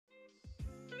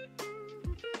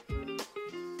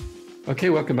Okay,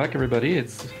 welcome back, everybody.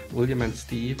 It's William and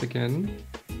Steve again,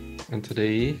 and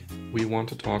today we want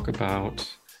to talk about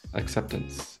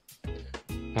acceptance.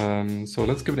 So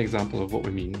let's give an example of what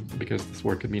we mean, because this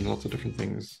word could mean lots of different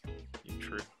things.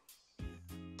 True.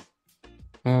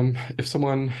 If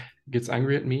someone gets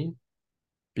angry at me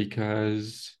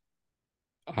because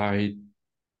I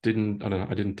I don't know,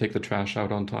 I didn't take the trash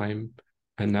out on time,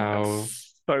 and now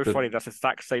That's so the funny. That's the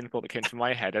exact same thought that came to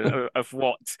my head of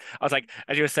what I was like,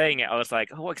 as you were saying it, I was like,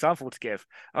 oh, what example to give?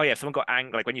 Oh yeah, someone got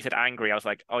angry. Like when you said angry, I was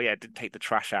like, oh yeah, didn't take the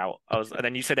trash out. And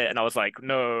then you said it, and I was like,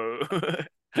 no.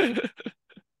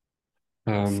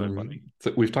 That's so funny.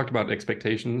 so we've talked about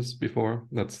expectations before.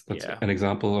 That's Yeah, an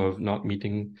example of not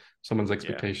meeting someone's yeah,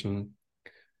 expectation.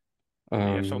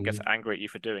 yeah. If someone gets Um, angry at you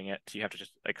for doing it, you have to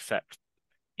just accept.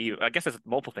 I guess there's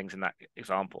multiple things in that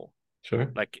example,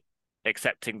 sure. like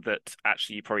accepting that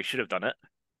actually you probably should have done it,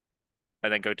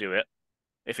 and then go do it.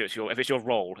 If it's your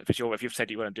role, if you've said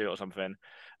you're going to do it or something,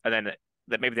 and then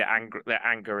that maybe their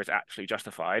anger is actually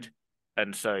justified,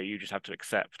 and so you just have to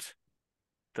accept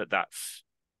that that's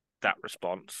that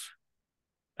response,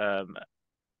 um,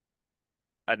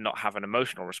 and not have an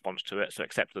emotional response to it. So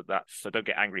accept so don't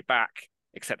get angry back.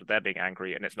 Accept that they're being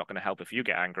angry, and it's not going to help if you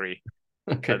get angry.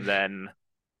 Okay. And then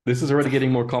This is already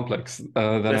getting more complex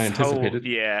than I this whole anticipated.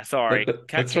 yeah, sorry,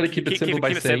 Let's try to keep it simple by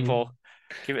keep it saying, simple,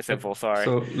 keep it okay, simple. Sorry.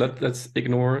 so let's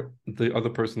ignore the other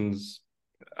person's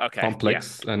Okay, yeah,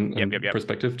 complex yep, and yep.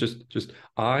 perspective. Just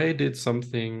I did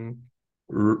something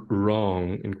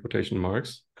wrong in quotation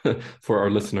marks for our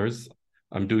listeners.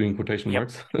 I'm doing quotation Yep.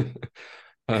 marks.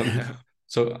 Um,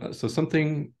 so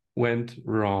something went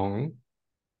wrong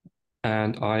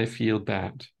and I feel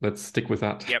bad. Let's stick with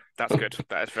that. Yep, that's good.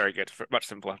 That is very good. Much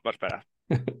simpler, much better.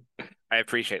 I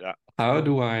appreciate that. How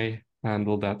do I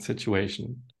handle that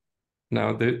situation?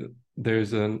 Now,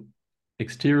 there's an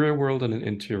exterior world and an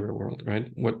interior world, right?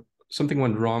 What something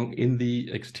went wrong in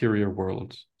the exterior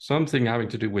world, something having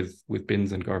to do with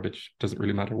bins and garbage, doesn't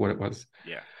really matter what it was.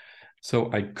 Yeah.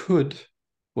 So I could,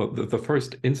 well, the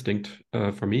first instinct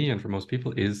for me and for most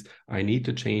people is I need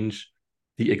to change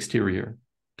the exterior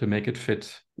to make it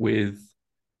fit with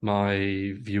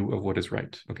my view of what is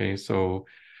right. Okay, so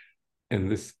in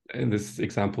this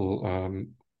example,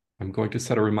 I'm going to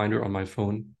set a reminder on my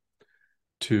phone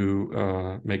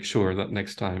to make sure that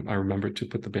next time I remember to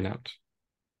put the bin out.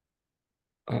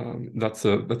 That's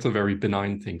a very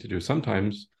benign thing to do.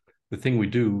 Sometimes the thing we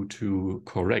do to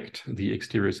correct the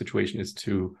exterior situation is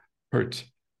to hurt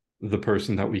the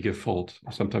person that we give fault,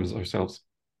 sometimes ourselves.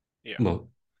 Yeah. Well,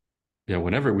 yeah,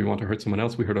 whenever we want to hurt someone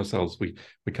else, we hurt ourselves. We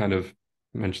kind of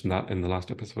mentioned that in the last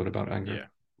episode about anger. Yeah.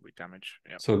 We damage.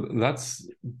 Yeah. So that's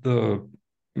the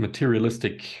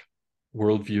materialistic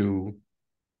worldview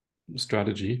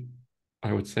strategy,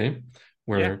 I would say, Yeah.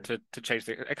 where To change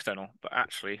the external, but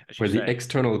actually, as you where the say,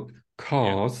 external yeah.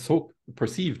 cause, so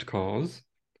perceived cause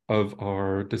of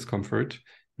our discomfort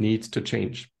needs to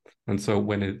change. And so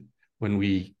when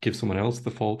we give someone else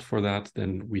the fault for that,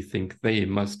 then we think they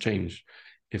must change.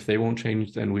 If they won't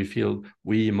change, then we feel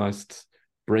we must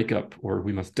break up or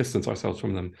we must distance ourselves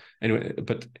from them. Anyway,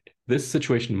 but this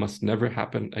situation must never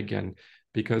happen again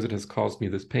because it has caused me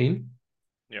this pain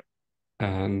Yep.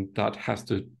 and that has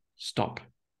to stop.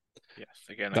 Yes.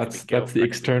 Again, that could be That's guilt. the That could be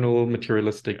external yeah.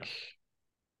 materialistic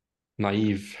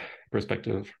naive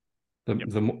perspective. The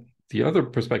Yep. the other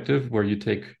perspective where you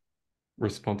take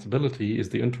responsibility is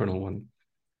the internal one,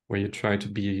 where you try to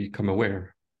become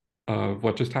aware of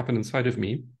what just happened inside of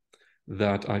me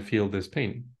that I feel this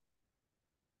pain.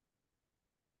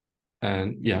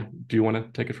 And yeah, do you want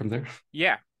to take it from there?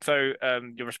 Yeah. So,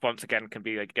 your response again can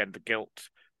be like, again the guilt,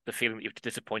 the feeling that you've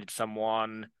disappointed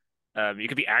someone. You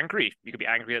could be angry. You could be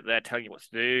angry that they're telling you what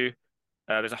to do.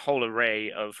 There's a whole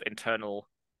array of internal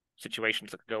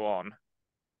situations that could go on,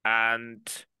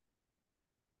 and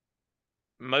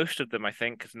most of them, I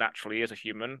think, as naturally as a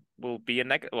human, will be a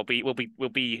negative, will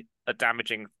be a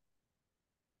damaging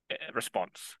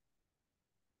response.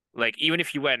 Like even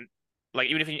if you went, like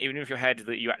even if your head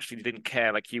that you actually didn't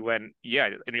care, like you went, yeah,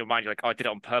 in your mind you're like, oh, I did it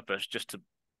on purpose just to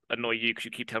annoy you because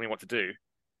you keep telling me what to do.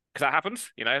 Because that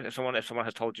happens, if someone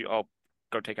has told you, oh,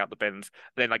 go take out the bins,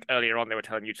 then like earlier on they were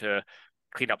telling you to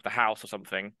clean up the house or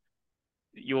something.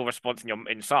 Your response in your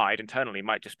inside internally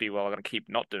might just be, well, I'm gonna keep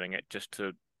not doing it just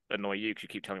to annoy you because you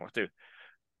keep telling me what to do.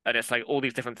 And it's like all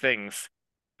these different things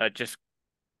are just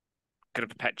going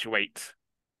to perpetuate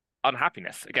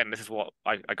unhappiness. Again, this is what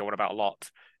I go on about a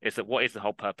lot, is that what is the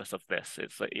whole purpose of this?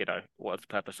 It's like, what is the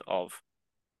purpose of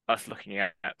us looking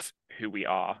at who we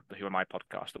are, the Who Am I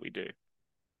podcast that we do.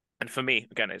 And for me,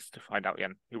 again, is to find out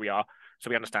again who we are so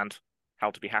we understand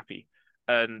how to be happy.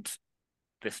 And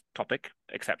this topic,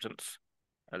 acceptance,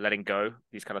 letting go,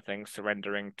 these kind of things,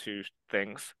 surrendering to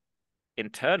things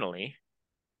internally,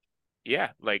 yeah,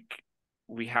 like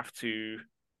we have to,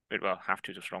 well, have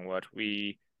to is a strong word.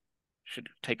 We should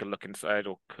take a look inside,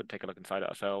 or could take a look inside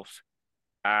ourselves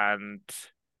and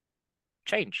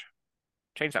change,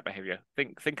 change that behavior.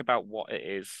 Think about what it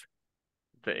is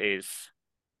that is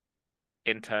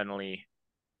internally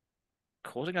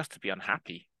causing us to be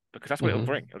unhappy, because that's what it'll Hmm.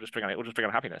 bring. It'll just bring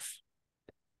unhappiness.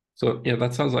 So yeah,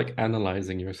 that sounds like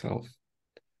analyzing yourself.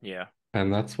 Yeah,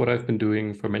 And that's what I've been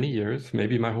doing for many years,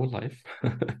 maybe my whole life.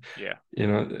 yeah, You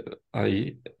know,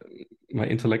 I my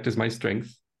intellect is my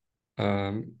strength,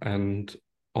 and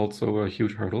also a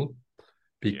huge hurdle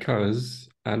yeah. because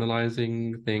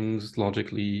analyzing things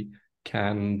logically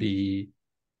can be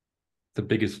the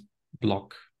biggest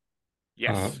block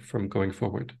Yes, from going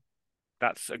forward.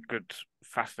 that's a good,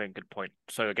 fascinating, good point.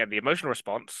 So again, the emotional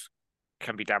response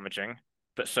can be damaging,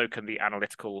 but so can the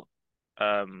analytical,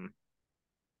 um,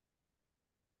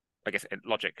 I guess,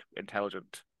 logic,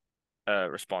 intelligent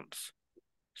response.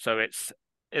 So it's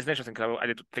an interesting because I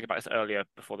did think about this earlier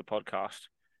before the podcast,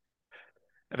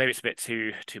 and maybe it's a bit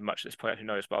too much at this point. Who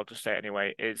knows? But I'll just say it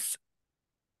anyway. Is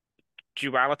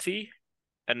duality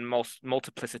and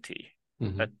multiplicity are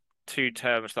Hmm. two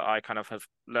terms that I kind of have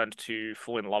learned to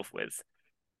fall in love with,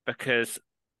 because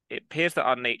it appears that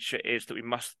our nature is that we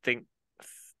must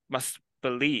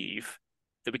believe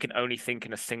that we can only think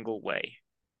in a single way.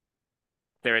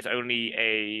 There is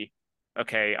only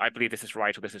okay, I believe this is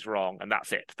right or this is wrong, and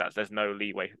that's it. There's no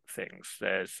leeway things.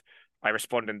 I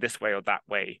respond in this way or that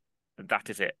way, and that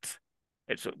is it.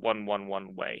 It's a one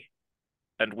way.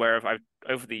 And wherever I've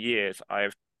over the years,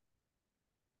 I've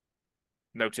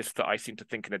noticed that I seem to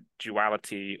think in a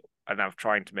duality, and I'm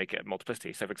trying to make it a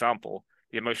multiplicity. So, for example,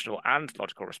 the emotional and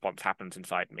logical response happens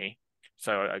inside me.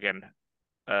 So again,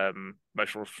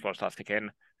 emotional response starts to kick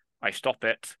in. I stop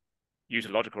it, use a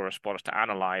logical response to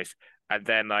analyze, and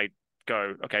then I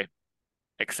go, okay,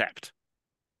 accept.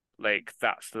 Like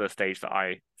that's the stage that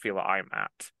I feel that I'm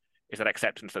at. Is that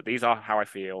acceptance that these are how I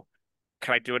feel?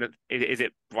 Can I do it? Is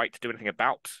it right to do anything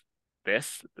about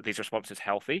this? Are these responses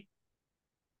healthy?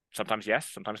 Sometimes yes,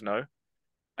 sometimes no.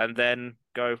 And then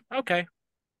go, okay,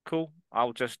 cool.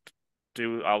 I'll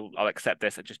accept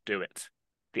this and just do it.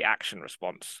 The action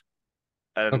response.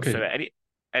 And so Okay, at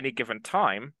any given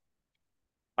time,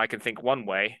 I can think one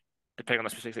way, depending on the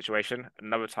specific situation,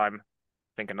 another time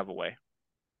think another way.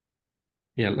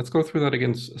 yeah, let's go through that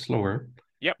again slower.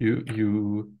 Yep.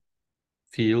 You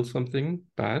feel something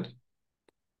bad,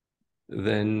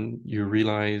 then you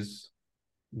realize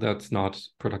that's not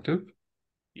productive,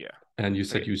 Yeah. and you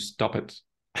said Okay. you stop it.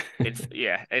 It's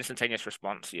yeah, instantaneous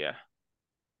response. Yeah.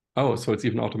 Oh, so it's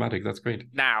even automatic. That's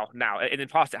great. Now, in the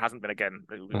past, it hasn't been again.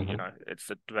 Uh-huh. It's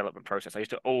a development process. I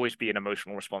used to always be an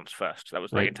emotional response first. That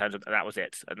was like in Right. terms of that was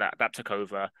it, and that took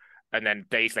over. And then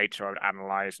days later, I would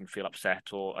analyze and feel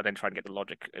upset, or and then try and get the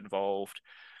logic involved,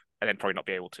 and then probably not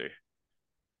be able to.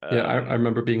 Yeah, I Um,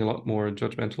 remember being a lot more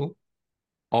judgmental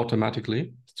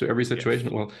automatically to every situation.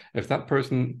 yes, Well, if that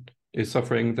person is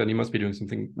suffering, then he must be doing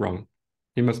something wrong.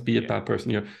 He must be a yeah, bad person.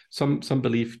 You know, some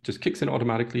belief just kicks in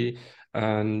automatically,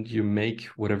 and you make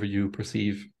whatever you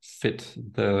perceive fit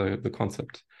the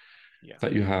concept yeah.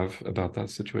 that you have about that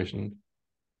situation.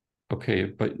 Okay,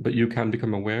 but you can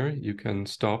become aware. You can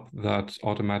stop that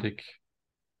automatic.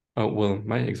 Oh, well,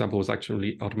 my example was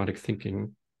actually automatic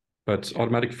thinking, but Yeah.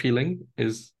 automatic feeling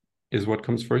is what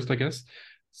comes first, I guess.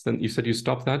 So then you said you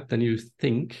stop that, then you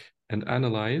think and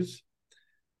analyze,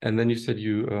 and then you said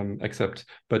you accept.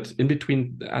 But in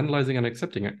between analyzing and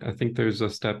accepting, I think there's a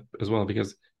step as well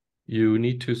because you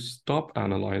need to stop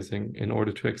analyzing in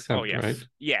order to Oh accept, right? yes.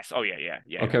 Yes. Oh yeah. Yeah.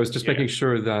 Yeah. Okay, Yeah. I was just Yeah. Yeah. making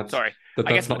sure that Sorry. I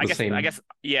that's guess. not I the guess. I same. guess.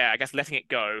 Yeah. I guess letting it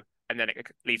go and then it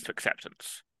leads to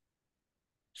acceptance.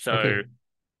 So Okay,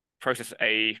 process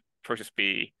A, process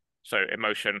B. So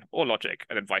emotion or logic,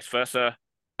 and then vice versa,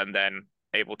 and then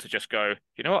able to just go.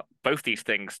 You know what? Both these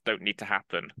things don't need to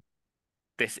happen.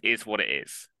 This is what it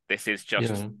is. This is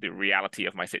just yeah. the reality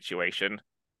of my situation.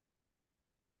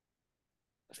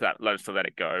 So that learns to let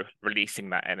it go,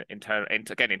 releasing that and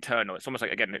again internal. It's almost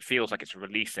like again it feels like it's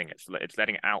releasing. It's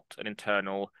letting out an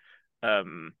internal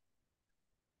um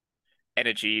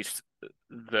energies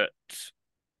that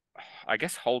I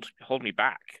guess hold me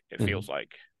back. It feels Mhm.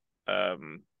 like,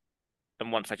 um,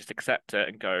 and once I just accept it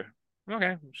and go,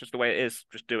 okay, it's just the way it is.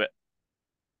 Just do it.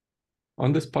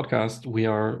 On this podcast, we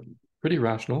are pretty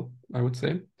rational, I would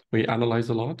say. We analyze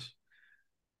a lot,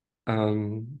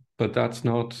 but that's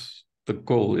not the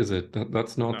goal, is it?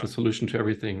 That's not the No, solution to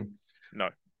everything. no.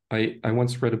 I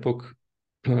once read a book,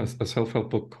 a self-help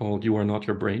book called "You Are Not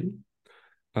Your Brain,"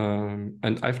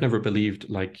 And I've never believed,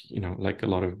 like, like a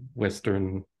lot of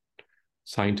Western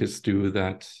scientists do,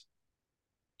 that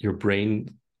your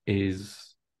brain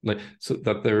is like, so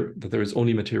that there is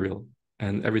only material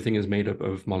and everything is made up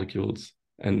of molecules.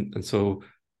 And so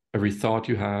every thought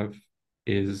you have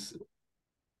is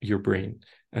your brain,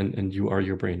 and you are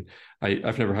your brain.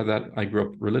 I've never had that. I grew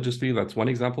up religiously. That's one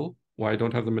example why I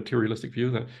don't have the materialistic view,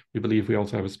 that we believe we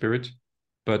also have a spirit.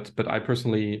 But I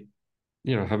personally,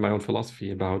 have my own philosophy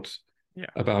Yeah.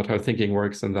 about how thinking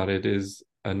works, and that it is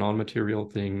a non-material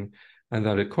thing, and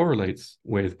that it correlates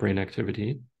with brain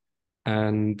activity,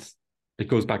 and it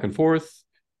goes back and forth.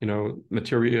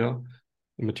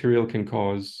 Material can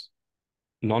cause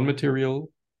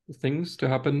non-material things to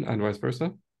happen, and vice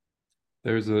versa.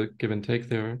 There's a give and take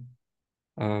there.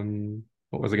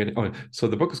 What was I getting? Oh, so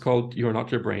the book is called "You Are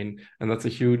Not Your Brain," and that's a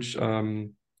huge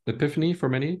epiphany for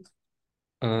many.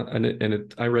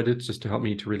 I read it just to help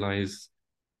me to realize,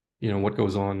 what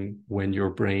goes on when your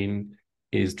brain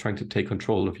is trying to take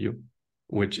control of you,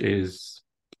 which is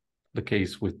the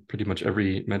case with pretty much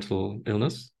every mental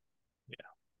illness.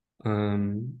 Yeah.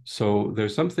 So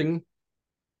there's something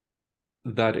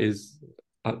that is,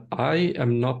 I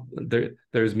am not there.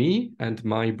 There's me and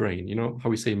my brain. You know how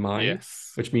we say my,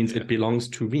 Yes. which means Yeah. it belongs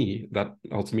to me. That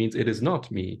also means it is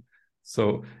not me.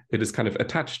 So it is kind of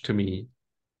attached to me,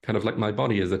 kind of like my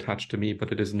body is attached to me,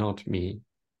 but it is not me.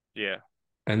 Yeah.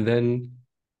 And then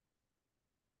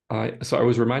I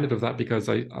was reminded of that because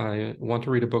I want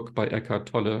to read a book by Eckhart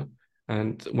Tolle,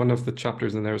 and one of the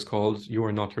chapters in there is called "You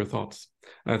Are Not Your Thoughts."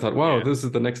 And I thought, wow, Yeah. this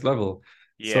is the next level.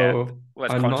 Yeah. So Well,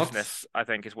 it's I'm not consciousness, I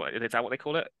think, is that what they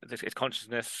call it? It's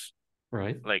consciousness,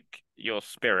 right. like your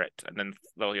spirit, and then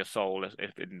well, your soul,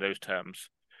 if in those terms,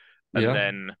 and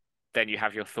Yeah. then you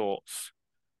have your thoughts.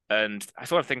 And I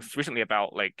saw things recently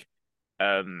about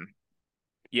um,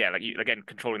 yeah, like you again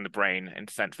controlling the brain in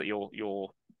the sense that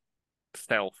your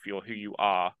self, your who you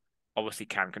are, obviously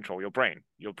can control your brain.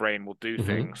 Your brain will do Hmm.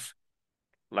 things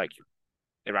like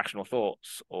irrational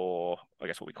thoughts, or I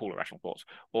guess what we call irrational thoughts,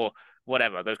 or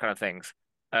whatever, those kind of things.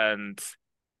 And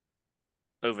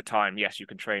over time, yes, you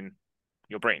can train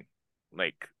your brain,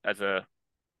 like as a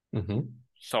Hmm.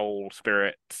 soul,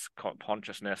 spirit,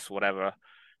 consciousness, whatever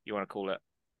you want to call it.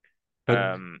 But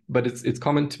Um, but it's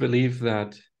common to believe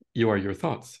that you are your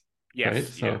thoughts, right?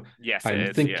 yes, yeah, So yes, it I'm is,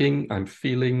 yeah, thinking, I'm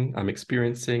feeling, I'm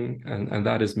experiencing, and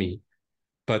that is me.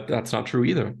 But that's not true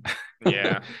either.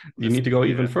 yeah, You need to go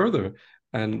even yeah, further.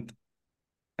 And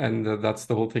that's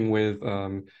the whole thing with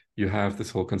you have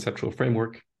this whole conceptual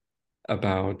framework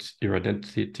about your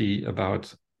identity,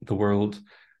 about the world,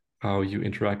 how you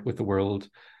interact with the world.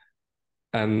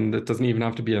 And it doesn't even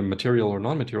have to be a material or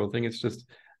non-material thing. It's just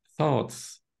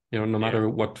thoughts, no yeah, matter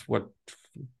what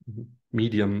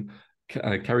medium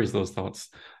carries those thoughts.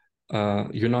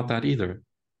 You're not that either.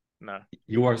 no,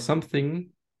 You are something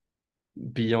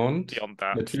beyond beyond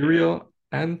that, yeah. material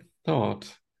and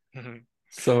thought.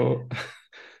 So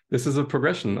this is a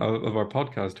progression of our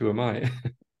podcast. Who am I?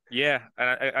 Yeah, and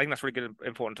I think that's really good,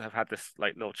 important to have had this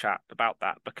like little chat about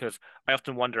that because I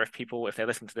often wonder if people, if they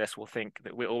listen to this, will think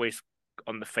that we're always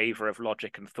on the favor of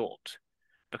logic and thought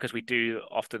because we do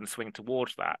often swing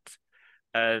towards that,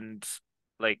 and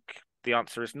like the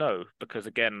answer is no because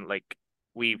again, like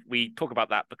we talk about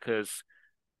that because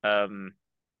um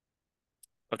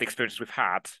of the experiences we've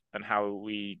had and how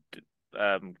we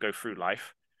go through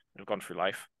life, have gone through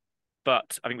life.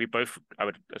 But I think I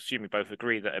would assume we both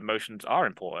agree that emotions are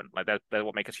important. Like they're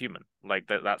what make us human. Like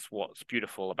that's what's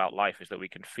beautiful about life is that we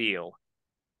can feel.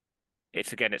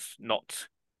 It's again, it's not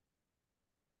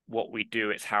what we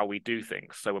do, it's how we do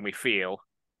things. So when we feel,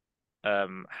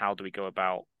 how do we go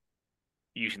about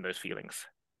using those feelings?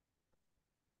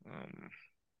 Um,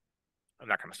 and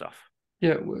that kind of stuff.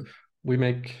 Yeah,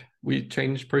 we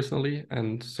change personally,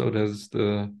 and so does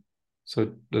the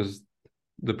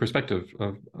perspective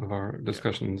of our Yeah.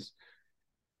 discussions.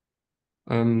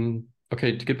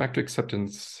 Okay, to get back to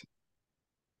acceptance,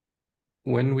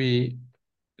 when we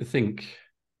think,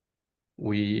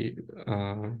 we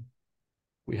uh,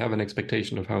 we have an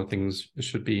expectation of how things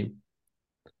should be,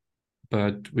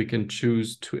 but we can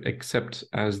choose to accept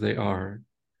as they are.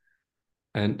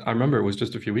 And I remember it was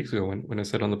just a few weeks ago when I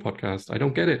said on the podcast, I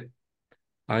don't get it.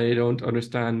 I don't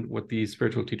understand what these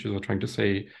spiritual teachers are trying to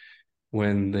say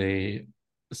when they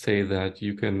say that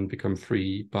you can become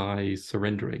free by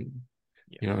surrendering.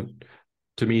 Yeah. You know,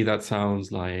 to me, that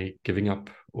sounds like giving up,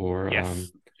 or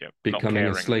Yes. Yep. Not becoming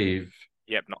a caring. slave,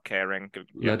 Yep. Not caring. Yep. Those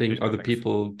letting kind other of things.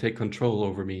 people take control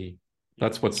over me. Yeah.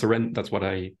 That's what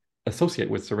I associate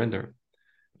with surrender.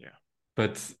 Yeah.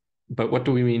 But what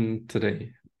do we mean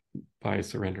today by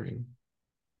surrendering?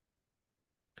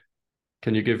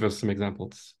 Can you give us some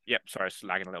examples? Yep, sorry, it's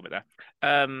lagging a little bit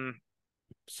there.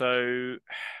 So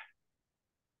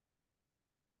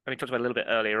I talked about a little bit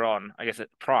earlier on. I guess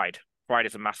pride. Pride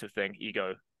is a massive thing.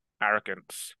 Ego,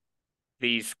 arrogance.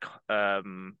 These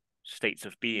states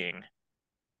of being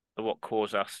are what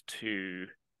cause us to.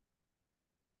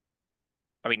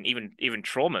 I mean, even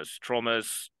traumas,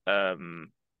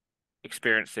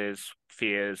 experiences,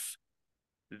 fears.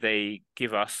 They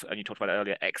give us, and you talked about it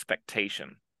earlier,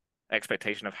 expectation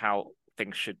of how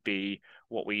things should be,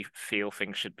 what we feel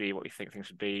things should be, what we think things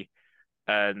should be,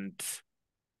 and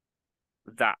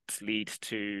that leads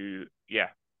to a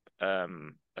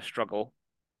struggle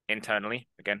internally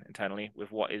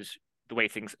with what is the way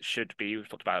things should be. We've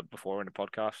talked about it before in the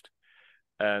podcast,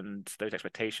 and those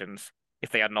expectations, if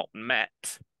they are not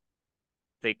met,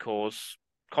 they cause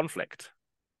conflict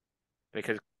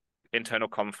because internal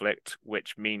conflict,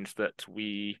 which means that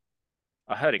we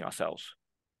are hurting ourselves.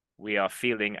 We are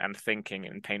feeling and thinking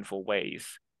in painful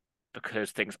ways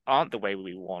because things aren't the way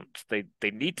we want. They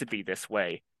need to be this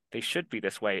way. They should be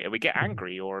this way. And we get Mhm.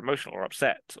 angry or emotional or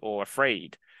upset or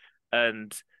afraid.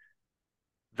 And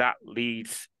that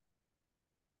leads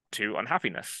to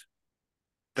unhappiness.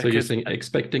 So you're Because saying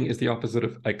expecting is the opposite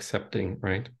of accepting,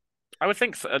 right? I would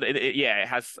think so. Yeah, it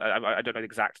has. I don't know the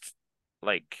exact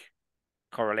like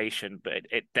correlation, but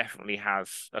it definitely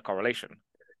has a correlation,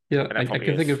 Yeah, and I, there I probably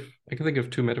can think is. of I can think of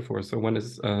two metaphors. So one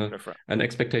is Go for it. an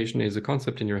expectation is a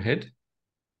concept in your head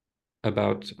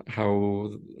about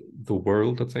how the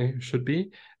world, let's say, should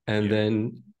be, and Yeah,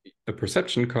 then a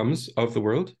perception comes of the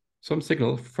world, some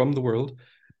signal from the world,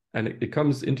 and it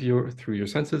comes into your through your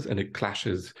senses, and it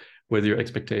clashes with your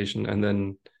expectation, and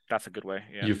then that's a good way.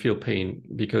 Yeah, you feel pain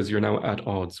because you're now at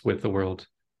odds with the world,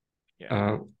 yeah,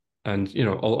 uh, and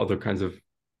all other kinds of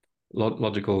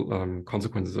logical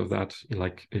consequences of that.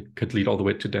 Like it could lead all the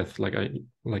way to death, like I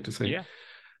like to say. yeah,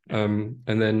 yeah.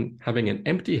 And then having an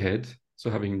empty head, so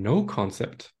having no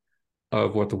concept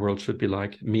of what the world should be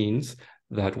like, means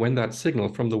that when that signal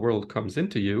from the world comes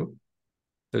into you,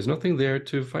 there's nothing there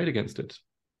to fight against it.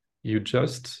 You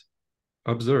just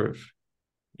observe.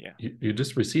 Yeah. You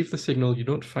just receive the signal, you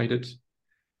don't fight it.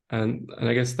 And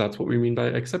I guess that's what we mean by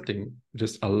accepting,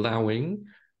 just allowing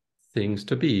things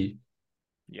to be.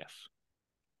 Yes.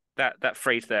 That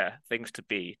phrase there, things to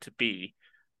be,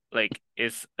 like,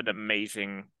 is an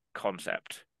amazing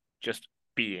concept. Just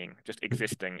being, just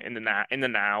existing in the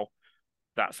now,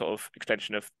 that sort of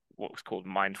extension of what's called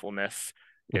mindfulness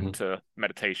Mhm. into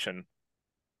meditation,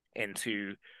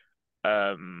 into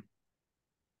um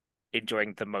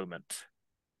enjoying the moment.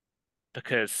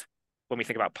 Because when we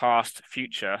think about past,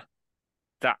 future,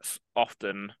 that's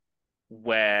often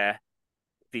where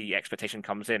the expectation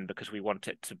comes in because we want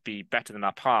it to be better than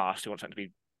our past. We want it to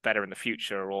be better in the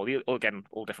future, or again,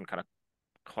 all different kind of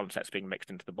concepts being mixed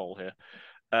into the bowl here.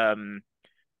 Um,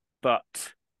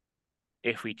 but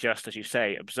if we just, as you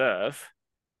say, observe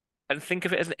and think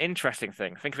of it as an interesting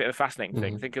thing, think of it as a fascinating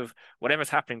thing, Mhm. think of whatever's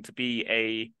happening to be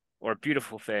a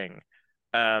beautiful thing,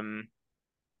 um,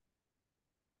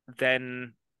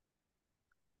 then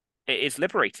it is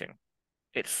liberating.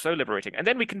 It's so liberating, and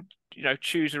then we can,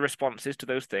 choose the responses to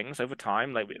those things over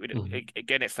time. Like Mhm.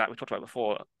 again, it's that we talked about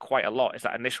before quite a lot. It's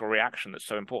that initial reaction that's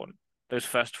so important. Those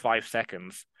first 5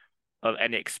 seconds of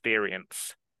any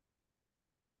experience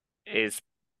is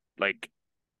like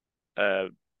uh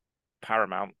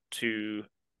paramount to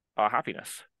our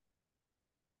happiness.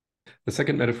 The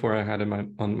second metaphor I had in my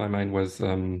on my mind was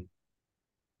all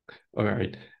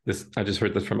right. This I just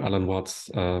heard this from Alan Watts,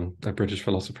 a British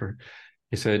philosopher.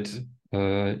 He said,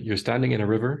 "You're standing in a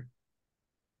river,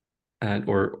 and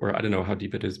or I don't know how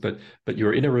deep it is, but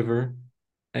you're in a river,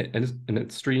 and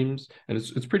it streams, and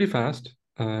it's pretty fast,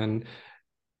 and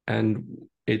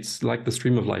it's like the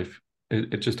stream of life.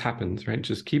 It just happens, right? It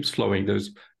just keeps flowing.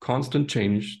 There's constant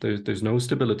change. There's no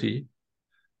stability,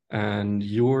 and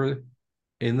you're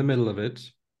in the middle of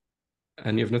it,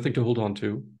 and you have nothing to hold on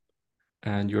to,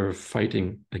 and you're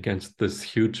fighting against this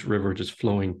huge river just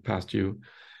flowing past you,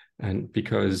 and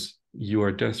because you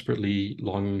are desperately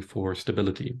longing for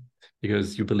stability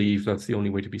because you believe that's the only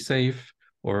way to be safe,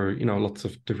 or lots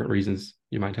of different reasons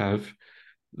you might have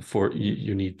for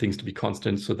you need things to be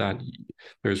constant so that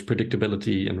there's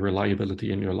predictability and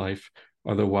reliability in your life.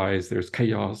 Otherwise there's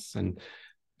chaos and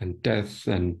death,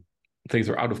 and things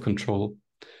are out of control,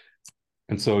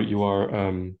 and so you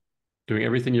are doing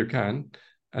everything you can,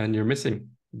 and you're missing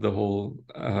the whole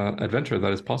adventure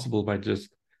that is possible by just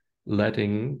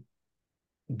letting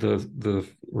the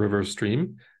river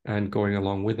stream and going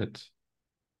along with it.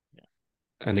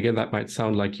 And again, that might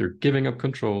sound like you're giving up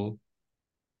control.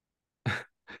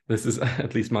 This is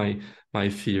at least my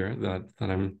fear that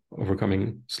I'm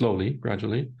overcoming slowly,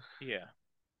 gradually. Yeah.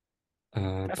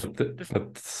 That's this.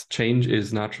 But change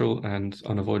is natural and Yeah.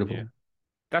 unavoidable.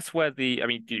 That's where I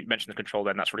mean, you mentioned the control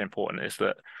then, that's really important, is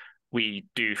that we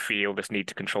do feel this need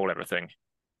to control everything,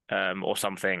 or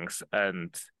some things.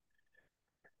 And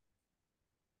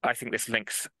I think this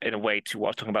links in a way to what I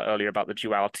was talking about earlier about the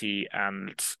duality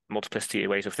and multiplicity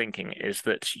ways of thinking, is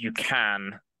that you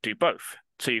can do both.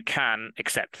 So you can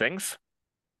accept things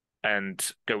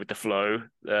and go with the flow.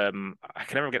 I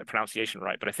can never get the pronunciation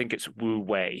right, but I think it's Wu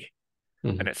Wei,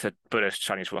 and Mhm. it's a Buddhist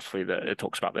Chinese philosophy that it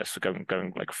talks about this, so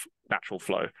going like natural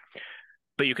flow.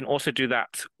 But you can also do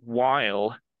that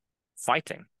while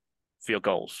fighting for your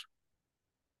goals.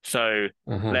 So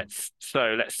Uh-huh. let's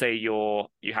say you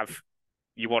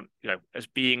want, as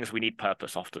beings we need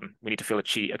purpose often. We need to feel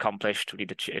accomplished, we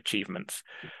need achievements.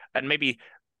 And maybe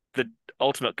the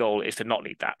ultimate goal is to not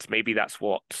need that. Maybe that's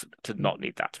what to not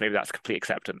need that. Maybe that's complete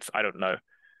acceptance. I don't know.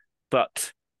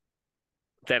 But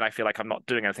then I feel like I'm not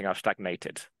doing anything. I've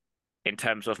stagnated in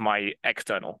terms of my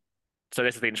external. So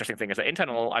this is the interesting thing, is that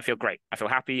internal, I feel great. I feel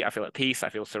happy. I feel at peace. I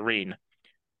feel serene.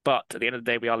 But at the end of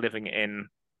the day, we are living in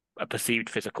a perceived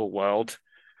physical world,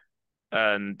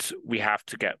 and we have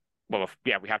to get, well,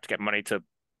 yeah, we have to get money to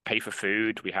pay for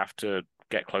food. We have to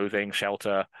get clothing,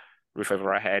 shelter, roof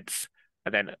over our heads,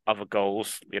 and then other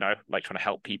goals, like trying to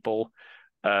help people.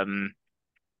 Um,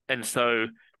 and so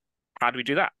how do we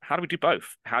do that? How do we do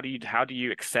both? How do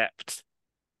you accept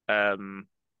um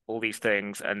all these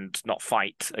things and not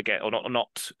fight again, or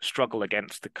not struggle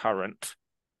against the current,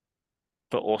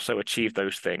 but also achieve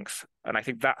those things? And I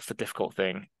think that's the difficult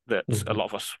thing that a Mhm. lot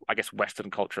of us, I guess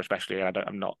Western culture especially,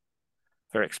 I'm not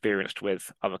very experienced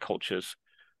with other cultures,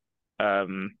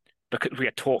 um, because we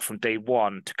are taught from day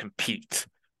one to compete,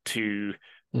 to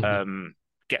Mhm. um,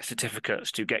 get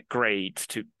certificates, to get grades,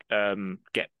 to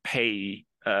get pay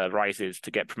rises,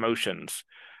 to get promotions,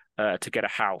 to get a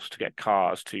house, to get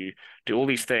cars, to do all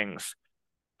these things.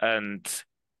 And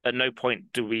at no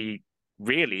point do we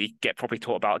really get properly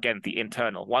taught about, again, the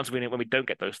internal. When we don't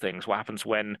get those things, what happens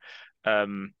when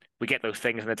we get those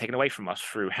things and they're taken away from us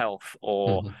through health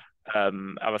or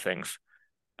Mhm. other things.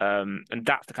 And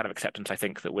that's the kind of acceptance I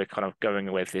think that we're kind of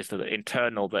going with, is that the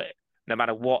internal, that no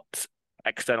matter what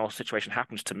external situation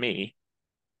happens to me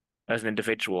as an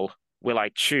individual, will I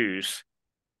choose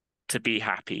to be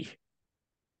happy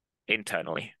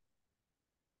internally?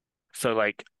 So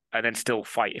like, and then still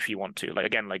fight if you want to. Like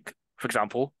again, like for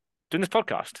example, doing this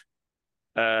podcast,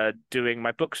 doing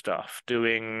my book stuff,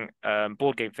 doing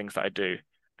board game things that I do.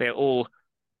 They're all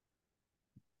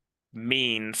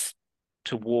means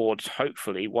towards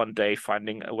hopefully one day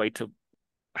finding a way to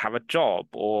have a job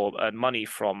or earn money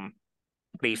from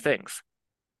these things.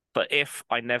 But if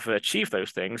I never achieve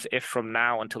those things, if from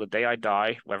now until the day I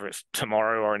die, whether it's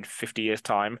tomorrow or in 50 years'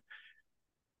 time,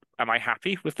 am I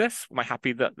happy with this? Am I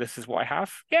happy that this is what I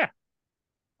have? Yeah.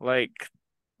 Like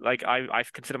I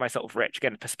consider myself rich.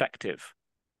 Again, perspective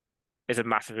is a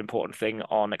massive important thing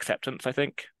on acceptance, I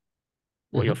think.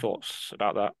 What are your Mhm. thoughts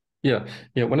about that? Yeah,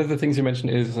 yeah. One of the things you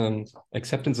mentioned is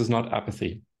acceptance is not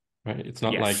apathy, right? It's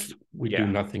not like Yes. we do Yeah.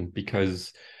 nothing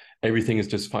because everything is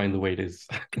just fine the way it is.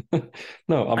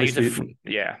 No, obviously.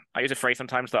 I use a phrase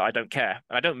sometimes that I don't care.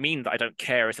 And I don't mean that I don't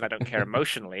care as in I don't care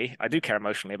emotionally. I do care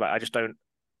emotionally, but I just don't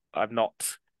I'm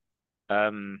not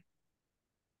um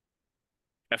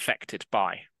affected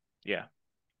by. Yeah.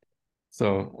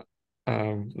 So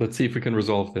let's see if we can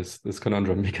resolve this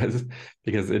conundrum because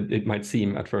it might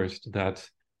seem at first that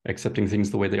accepting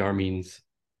things the way they are means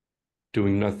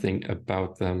doing nothing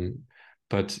about them.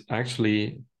 But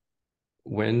actually,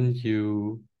 when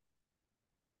you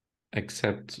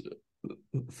accept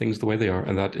things the way they are,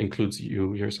 and that includes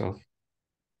you yourself,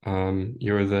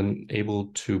 you're then able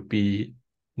to be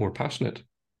more passionate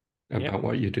Yep. about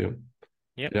what you do.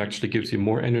 Yep. It actually gives you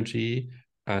more energy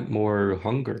and more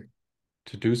hunger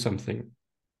to do something,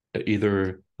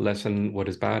 either lessen what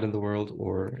is bad in the world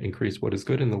or increase what is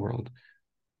good in the world.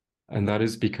 And that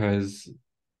is because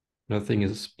nothing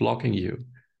is blocking you.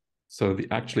 So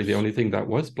actually the Yes. only thing that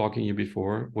was blocking you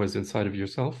before was inside of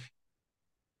yourself.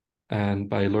 And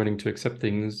by learning to accept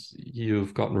things,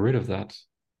 you've gotten rid of that.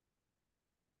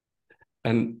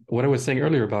 And what I was saying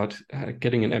earlier about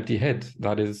getting an empty head,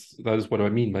 that is what I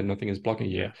mean by nothing is blocking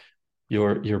you. Yeah.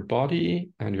 Your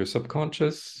body and your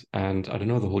subconscious and I don't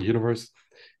know, the whole universe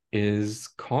is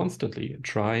constantly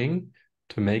trying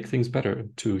to make things better,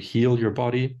 to heal your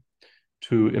body,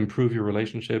 to improve your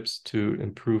relationships, to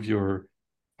improve your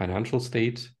financial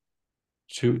state,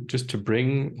 to just to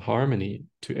bring harmony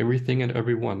to everything and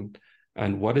everyone.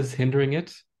 And what is hindering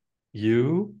it?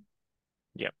 You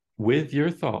Yep. with your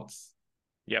thoughts.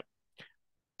 Yep.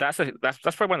 That's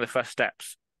probably one of the first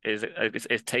steps is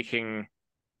taking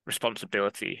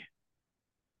responsibility.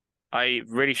 I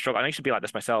really struggle. I used to be like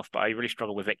this myself, but I really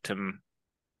struggle with victim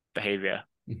behavior.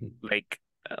 Mhm. Like,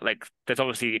 there's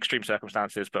obviously extreme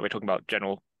circumstances, but we're talking about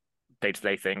general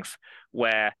day-to-day things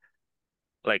where,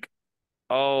 like,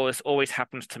 oh, this always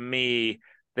happens to me.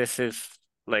 This is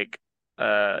like,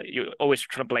 you're always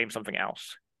trying to blame something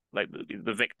else. Like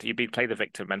the victim, play the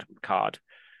victim card.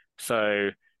 So,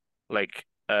 like,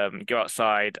 go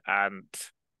outside and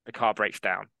the car breaks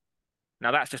down.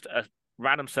 Now that's just a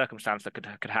random circumstance that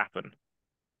could happen,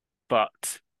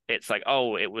 but it's like,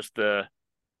 oh, it was the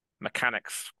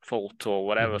mechanic's fault or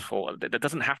whatever's Mhm. fault. It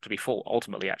doesn't have to be fault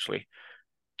ultimately, actually.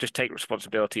 Just take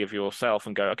responsibility of yourself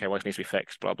and go, okay, well, it needs to be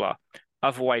fixed, blah, blah.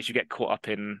 Otherwise, you get caught up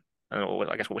in, I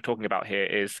guess what we're talking about here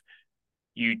is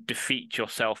you defeat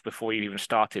yourself before you even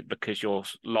started because you're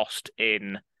lost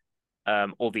in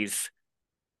all these,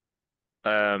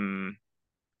 um,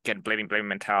 again, blaming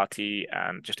mentality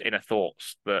and just inner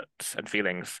thoughts and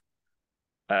feelings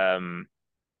um,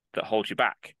 that hold you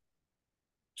back.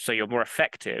 So you're more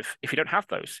effective if you don't have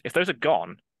those. If those are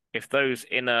gone, if those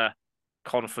inner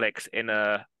conflicts,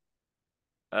 inner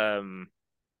um,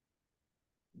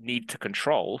 need to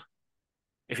control,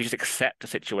 if you just accept a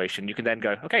situation, you can then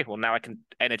go, okay, well now I can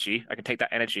take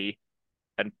that energy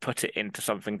and put it into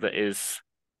something that is,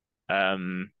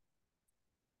 um,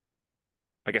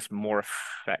 I guess, more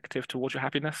effective towards your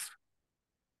happiness.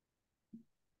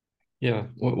 Yeah.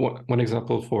 One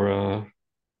example for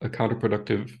a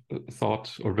counterproductive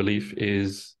thought or belief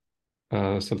is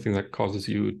something that causes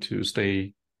you to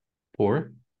stay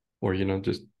poor or,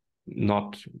 just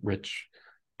not rich.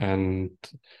 And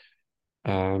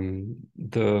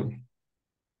the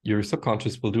your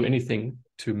subconscious will do anything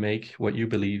to make what you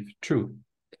believe true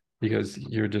because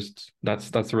you're just that's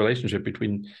the relationship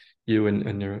between you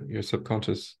and your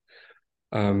subconscious.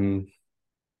 Um,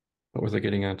 what was I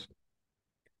getting at?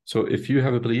 So if you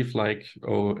have a belief like,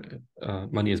 oh,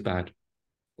 money is bad,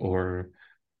 or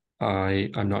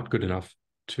I'm not good enough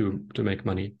to make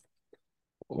money,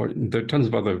 or there are tons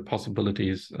of other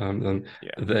possibilities, Yeah,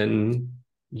 then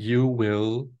you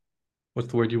will, what's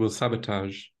the word? You will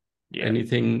sabotage yeah.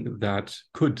 anything that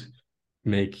could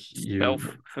make you more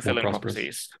Self-fulfilling prosperous.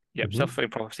 prophecies. Yep, Mhm.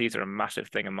 self-fulfilling prophecies are a massive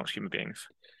thing amongst human beings.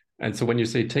 And so when you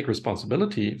say take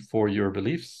responsibility for your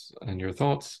beliefs and your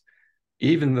thoughts,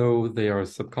 even though they are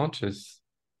subconscious,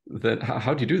 then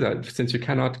how do you do that? Since you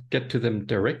cannot get to them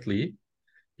directly,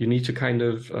 you need to kind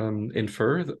of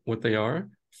infer what they are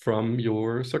from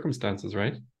your circumstances,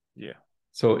 right? Yeah,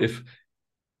 So if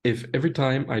every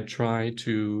time I try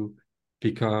to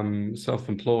become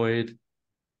self-employed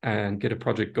and get a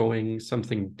project going,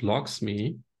 something blocks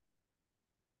me,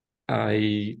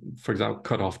 I, for example,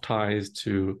 cut off ties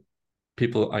to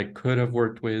people I could have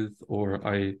worked with, or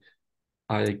I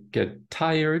get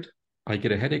tired, I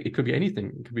get a headache. It could be anything.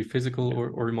 It could be physical yeah,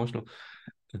 or emotional.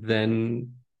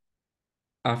 Then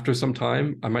after some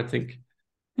time, I might think,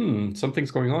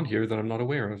 something's going on here that I'm not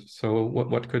aware of. So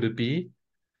what could it be?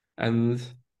 And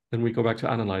then we go back to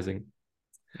analyzing.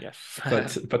 yes.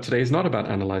 But today is not about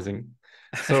analyzing.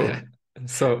 So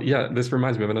so yeah, this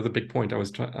reminds me of another big point I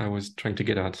was trying to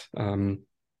get at.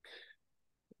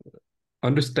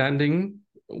 Understanding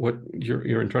what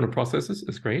your internal processes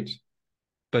is great,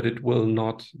 but it will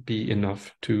not be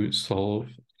enough to solve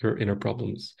your inner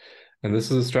problems. And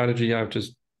this is a strategy I've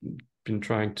just been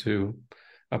trying to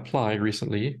apply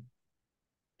recently.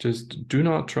 Just do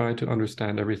not try to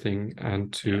understand everything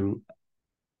and Yeah,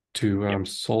 to yep.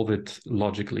 solve it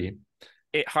logically.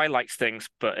 It highlights things,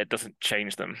 but it doesn't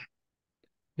change them.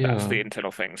 That's Yeah. the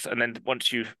internal things. And then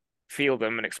once you feel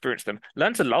them and experience them,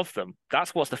 learn to love them.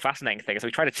 That's what's the fascinating thing. Is we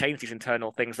try to change these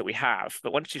internal things that we have,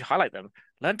 but once you highlight them,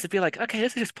 learn to be like, okay,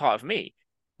 this is just part of me.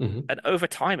 Mhm. And over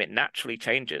time, it naturally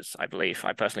changes. I believe.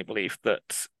 I personally believe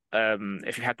that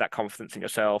if you had that confidence in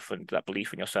yourself and that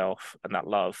belief in yourself and that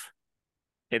love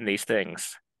in these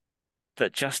things,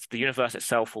 that just the universe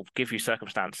itself will give you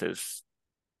circumstances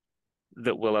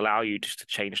that will allow you just to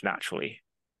change naturally.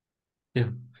 Yeah.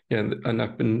 Yeah. And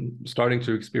I've been starting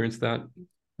to experience that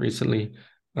recently.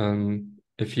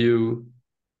 If you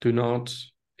do not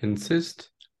insist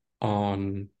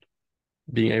on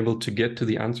being able to get to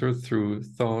the answer through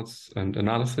thoughts and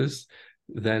analysis,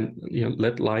 then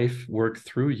let life work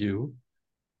through you,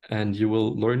 and you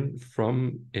will learn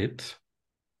from it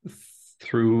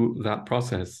through that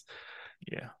process.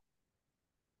 Yeah.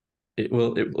 It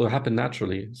will happen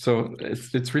naturally. So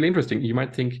it's really interesting. You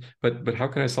might think, but how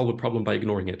can I solve a problem by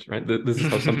ignoring it, right? This is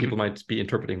how some people might be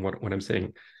interpreting what I'm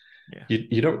saying. Yeah.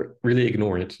 You don't really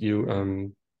ignore it.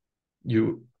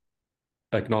 you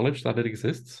acknowledge that it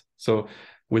exists. So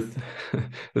with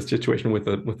the situation with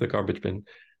the garbage bin,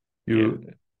 Yeah.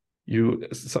 you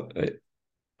so,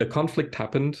 a conflict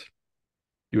happened.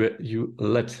 You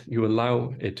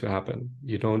allow it to happen.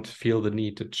 You don't feel the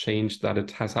need to change that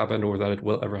it has happened or that it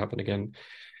will ever happen again.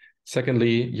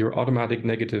 Secondly, your automatic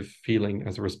negative feeling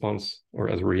as a response or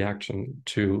as a reaction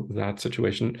to that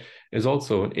situation is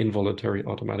also an involuntary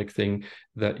automatic thing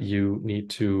that you need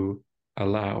to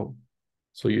allow.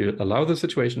 So you allow the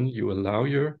situation, you allow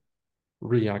your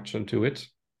reaction to it,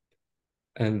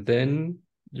 and then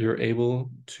you're able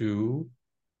to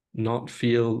not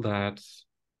feel that,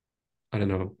 I don't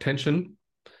know, tension,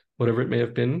 whatever it may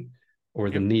have been, or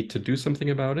the Yep. need to do something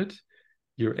about it.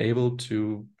 You're able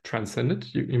to transcend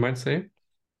it, you might say.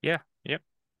 Yeah. Yep.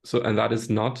 So, and that is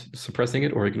not suppressing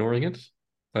it or ignoring it.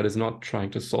 That is not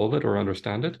trying to solve it or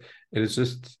understand it. It is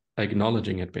just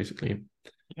acknowledging it, basically.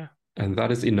 Yeah. And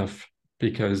that is enough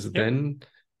because Yep. then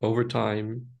over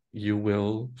time, you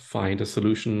will find a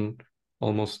solution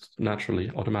almost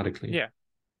naturally, automatically. Yeah.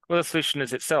 Well, the solution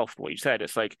is itself what you said.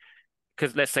 It's like,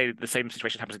 because let's say the same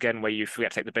situation happens again where you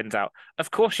forget to take the bins out. Of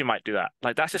course you might do that.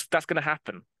 Like that's going to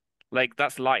happen. Like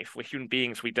that's life. We're human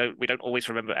beings. We don't always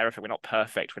remember everything. We're not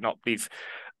perfect. We're not these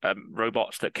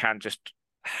robots that can just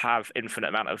have infinite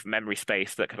amount of memory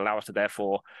space that can allow us to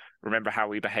therefore remember how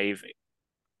we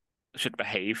should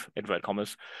behave, inverted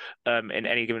commas, in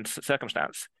any given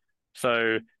circumstance.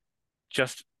 So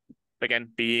just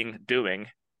again, doing,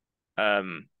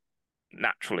 um,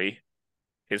 naturally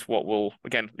is what will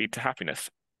again lead to happiness,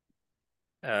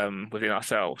 within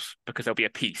ourselves because there'll be a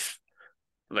peace,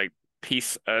 like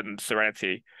peace and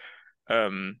serenity,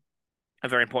 um, are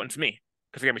very important to me.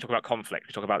 Because again, we talk about conflict,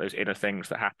 we talk about those inner things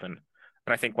that happen,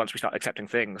 and I think once we start accepting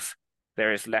things,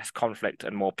 there is less conflict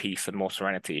and more peace and more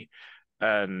serenity,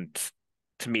 and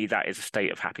to me, that is a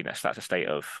state of happiness. That's a state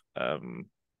of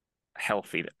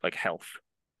healthy, like health.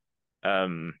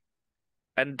 Um,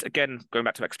 and again, going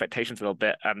back to expectations a little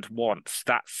bit and wants,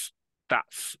 that's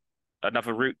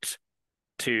another route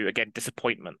to again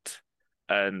disappointment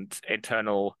and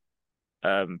internal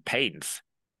pains.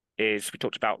 Is we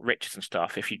talked about riches and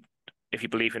stuff. If you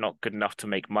believe you're not good enough to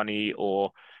make money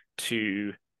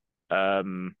to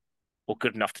um or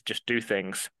good enough to just do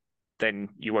things, then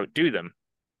you won't do them.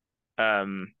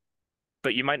 Um,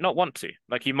 but you might not want to.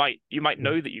 Like you might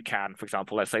know that you can. For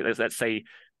example, let's say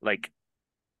like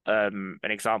an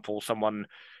example, someone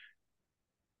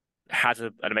has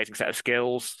an amazing set of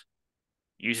skills,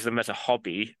 uses them as a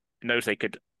hobby, knows they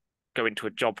could go into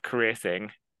a job career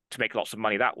thing to make lots of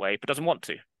money that way, but doesn't want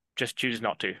to, just chooses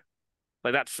not to.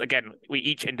 Like that's again, we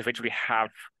each individually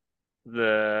have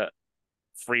the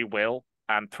free will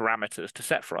and parameters to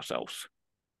set for ourselves.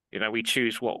 We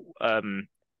choose what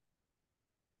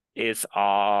is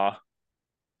our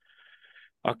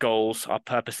goals, our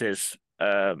purposes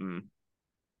in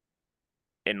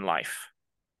life.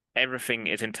 Everything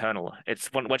is internal.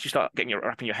 It's once you start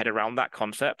wrapping your head around that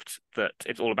concept that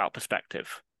it's all about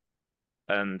perspective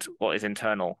and what is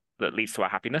internal that leads to our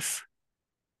happiness.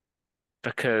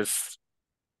 Because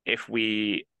if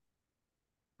we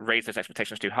raise those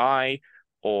expectations too high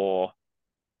or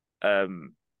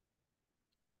um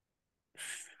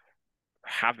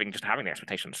having the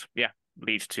expectations, yeah,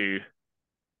 leads to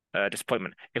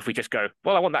disappointment. If we just go,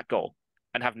 well, I want that goal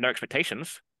and have no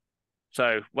expectations,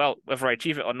 so well, whether I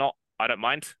achieve it or not, I don't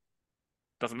mind.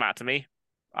 Doesn't matter to me.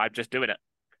 I'm just doing it.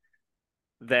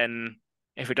 Then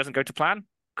if it doesn't go to plan,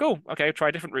 cool. Okay, try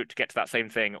a different route to get to that same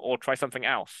thing, or try something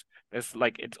else. It's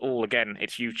like it's all again,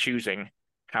 it's you choosing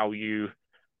how you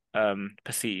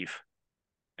perceive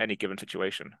any given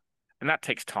situation. And that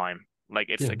takes time. Like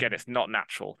it's Yeah. again, it's not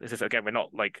natural. This is again, we're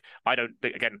not like I don't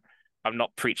again, I'm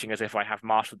not preaching as if I have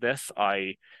mastered this.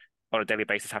 I on a daily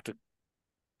basis have to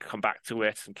come back to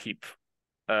it and keep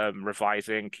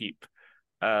revising, keep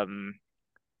um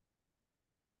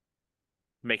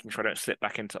making sure I don't slip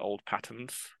back into old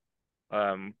patterns.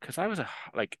 Because I was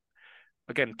like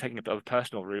again taking a bit of a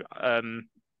personal route.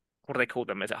 What do they call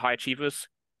them? Is it high achievers?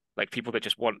 Like people that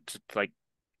just want to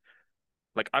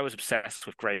like I was obsessed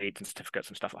with grades and certificates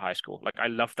and stuff at high school. Like I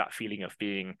loved that feeling of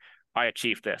being I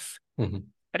achieved this. Mhm.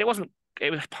 And it was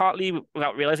partly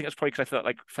without realizing it's probably because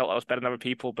felt I was better than other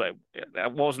people, but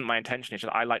that wasn't my intention. It's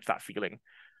just I liked that feeling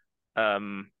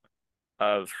um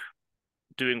of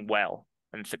doing well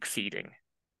and succeeding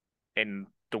in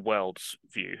the world's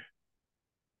view.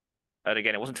 And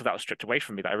again, it wasn't until that was stripped away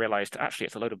from me that I realized actually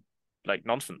it's a load of like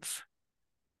nonsense.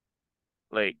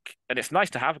 Like, and it's nice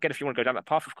to have again if you want to go down that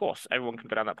path, of course, everyone can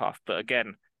go down that path. But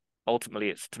again, ultimately,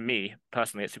 it's to me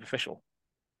personally, it's superficial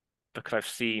because I've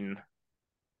seen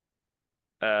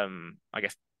I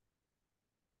guess,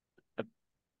 a,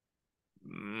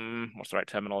 what's the right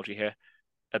terminology here?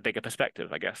 A bigger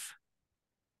perspective, I guess.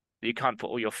 You can't put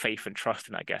all your faith and trust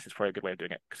in, I guess, is probably a good way of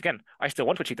doing it. Because again, I still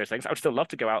want to achieve those things. I would still love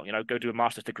to go out, go do a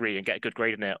master's degree and get a good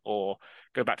grade in it, or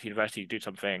go back to university, do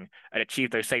something and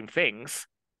achieve those same things.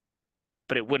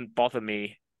 But it wouldn't bother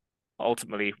me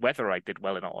ultimately whether I did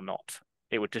well in it or not.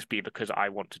 It would just be because I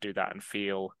want to do that and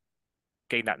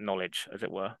gain that knowledge, as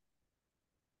it were.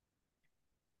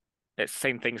 It's the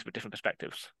same things but different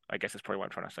perspectives, I guess is probably what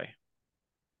I'm trying to say.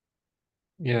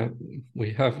 Yeah,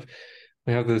 we have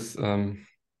we have this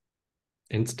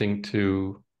instinct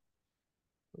to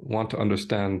want to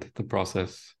understand the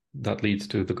process that leads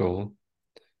to the goal.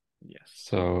 Yes.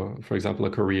 So, for example, a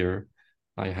career,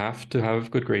 I have to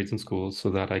have good grades in school so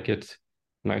that I get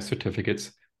nice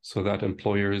certificates, so that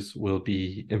employers will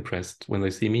be impressed when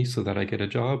they see me, so that I get a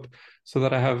job, so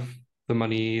that I have the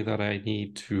money that I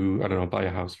need to, I don't know, buy a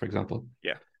house, for example.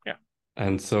 Yeah. Yeah.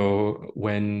 And so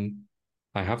when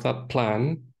I have that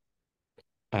plan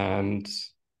and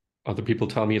other people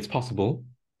tell me it's possible,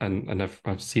 and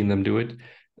I've seen them do it,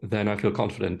 then I feel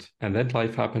confident. And then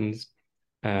life happens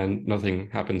and nothing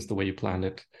happens the way you planned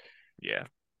it. Yeah.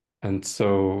 And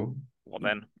so What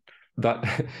then?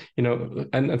 that,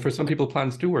 and for some people,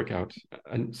 plans do work out.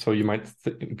 And so you might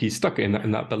be stuck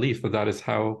in that belief that that is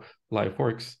how life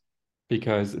works,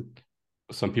 because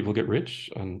some people get rich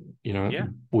and, Yeah.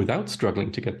 without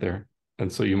struggling to get there.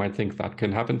 And so you might think that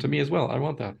can happen to me as well. I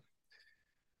want that.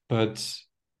 But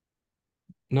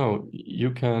no,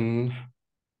 you can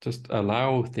just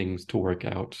allow things to work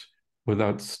out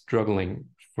without struggling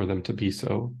for them to be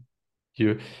so.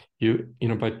 You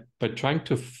by trying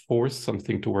to force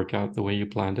something to work out the way you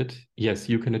planned it, yes,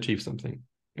 you can achieve something.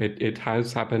 It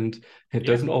has happened. It Yeah.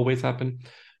 doesn't always happen,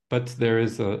 but there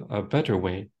is a better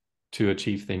way to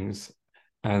achieve things.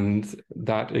 And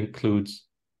that includes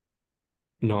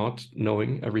not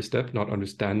knowing every step, not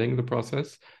understanding the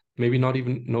process, maybe not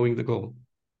even knowing the goal.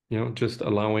 Just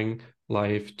allowing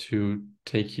life to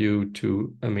take you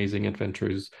to amazing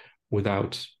adventures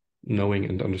without knowing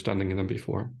and understanding them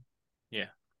before. Yeah.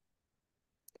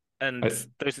 And I,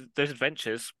 those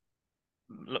adventures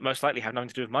most likely have nothing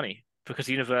to do with money because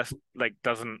the universe like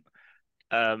doesn't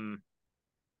um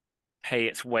pay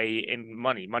its way in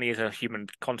money. Money is a human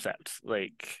concept.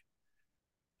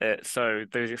 So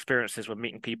those experiences when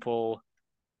meeting people,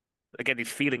 again, these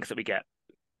feelings that we get,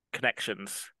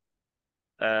 connections,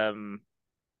 um,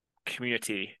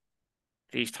 community,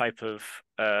 these type of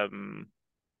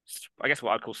I guess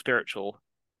what I'd call spiritual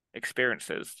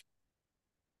experiences,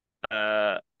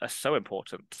 are so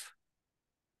important.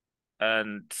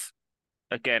 And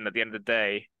again, at the end of the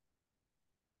day,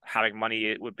 having money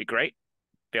it would be great,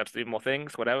 be able to do more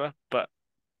things, whatever. But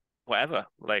whatever,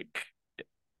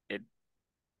 it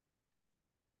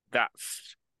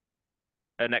that's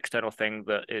an external thing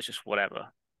that is just whatever.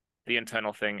 The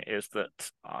internal thing is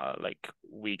that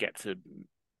we get to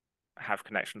have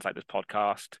connections like this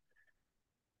podcast,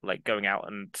 like going out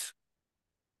and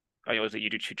I know that you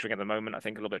do tutoring at the moment. I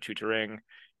think a little bit of tutoring.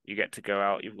 You get to go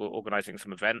out, you're organizing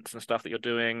some events and stuff that you're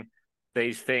doing.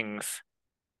 These things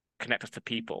connect us to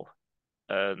people.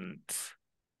 And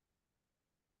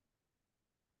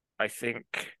I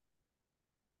think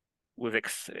with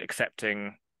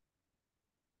accepting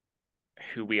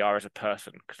who we are as a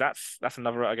person, because that's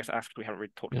another, I guess, aspect we haven't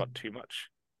really talked yeah, about too much.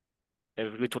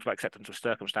 We talked about acceptance of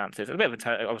circumstances, a bit of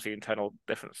obviously internal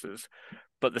differences,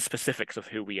 but the specifics of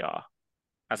who we are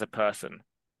as a person,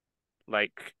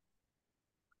 like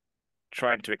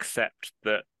trying to accept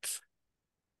that.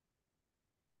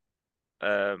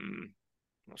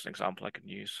 What's an example I can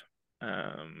use?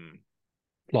 Um,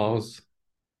 flaws.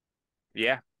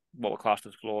 yeah, what were classed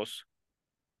as flaws,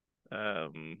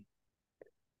 um,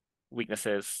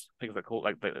 weaknesses, things like call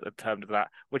like the term to that,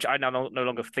 which I now no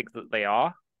longer think that they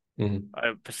are. Mhm. I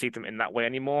don't perceive them in that way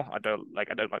anymore. I don't like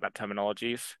that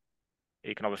terminologies.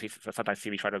 You can obviously sometimes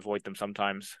see me try to avoid them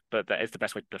sometimes, but that is the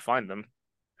best way to define them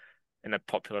in a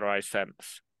popularized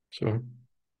sense. Sure.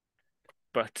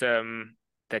 But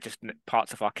they're just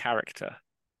parts of our character,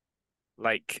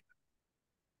 like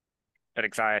an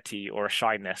anxiety or a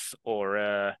shyness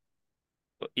or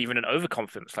even an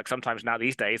overconfidence. Like sometimes now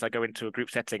these days, I go into a group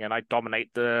setting and I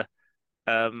dominate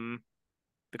um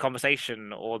the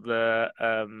conversation or the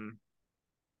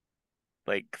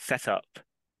like setup,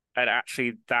 and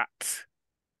actually that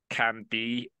can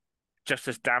be just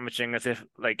as damaging as if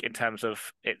like in terms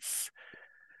of its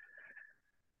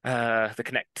the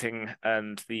connecting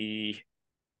and the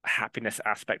happiness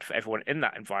aspect for everyone in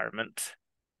that environment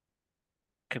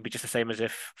can be just the same as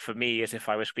if for me as if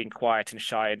I was being quiet and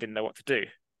shy and didn't know what to do.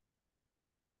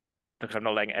 because I'm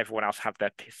not letting everyone else have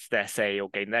their say or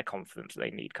gain their confidence that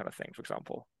they need, kind of thing, for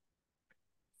example.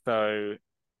 So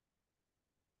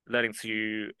learning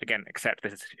to again accept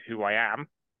this is who I am,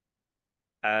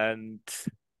 and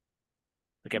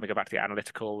again we go back to the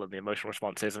analytical and the emotional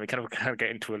responses, and we kind of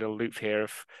get into a little loop here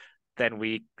of then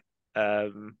we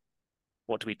um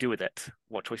what do we do with it?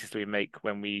 What choices do we make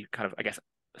when we kind of, I guess,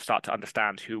 start to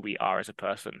understand who we are as a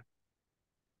person?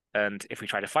 And if we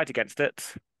try to fight against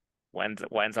it,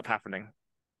 what ends up happening?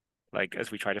 Like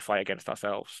as we try to fight against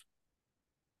ourselves.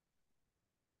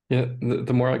 Yeah,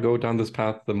 the more I go down this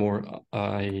path, the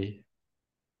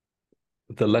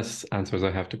less answers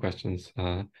I have to questions.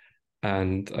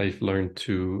 And I've learned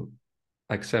to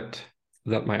accept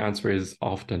that my answer is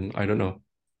often, I don't know.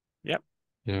 Yep.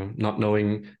 Not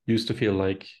knowing used to feel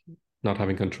like not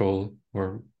having control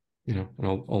or, and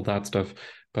all that stuff.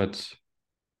 But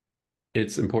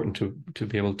it's important to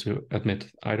be able to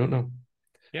admit, I don't know.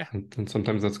 Yeah. And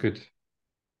sometimes that's good.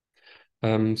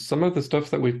 Some of the stuff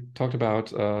that we've talked about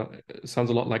sounds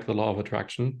a lot like the law of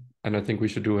attraction, and I think we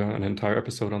should do an entire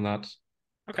episode on that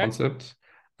Okay. concept.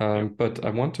 Yep. But I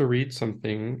want to read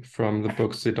something from the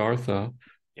book Siddhartha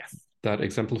Yes. that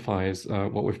exemplifies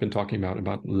what we've been talking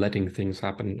about letting things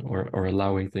happen or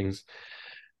allowing things.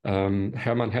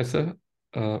 Hermann Hesse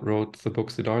wrote the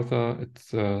book Siddhartha.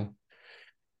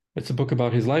 It's a book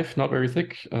about his life, not very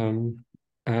thick.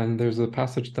 And there's a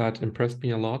passage that impressed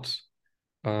me a lot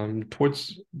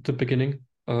towards the beginning.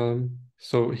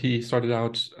 So he started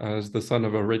out as the son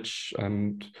of a rich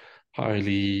and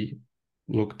highly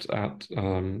looked at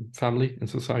family in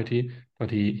society, but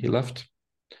he left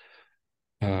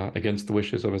against the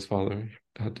wishes of his father.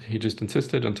 He just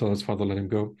insisted until his father let him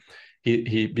go.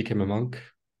 He became a monk,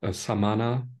 a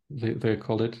samana, they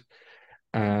call it.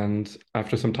 And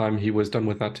after some time, he was done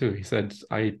with that too. He said,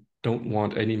 I don't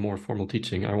want any more formal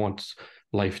teaching. I want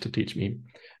life to teach me.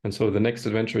 And so the next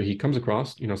adventure he comes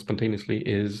across, spontaneously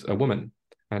is a woman.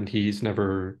 And he's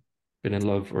never been in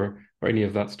love or any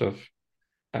of that stuff.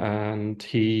 And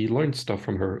he learned stuff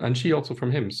from her, and she also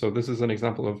from him. So this is an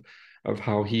example of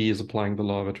how he is applying the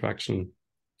law of attraction.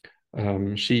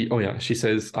 She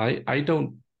says, I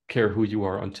don't care who you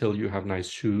are until you have nice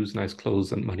shoes, nice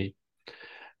clothes, and money.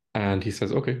 And he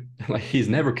says, okay, like he's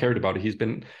never cared about it. He's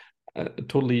been a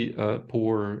totally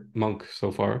poor monk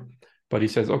so far, but he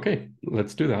says, okay,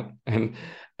 let's do that. And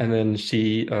then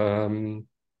she finds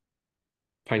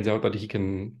out that he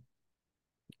can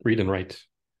read and write.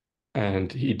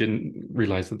 And he didn't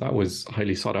realize that that was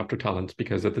highly sought after talent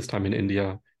because at this time in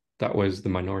India, that was the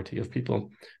minority of people.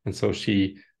 And so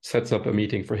she sets up a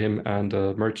meeting for him and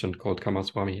a merchant called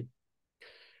Kamaswami.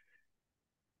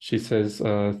 She says,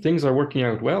 things are working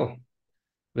out well.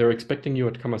 They're expecting you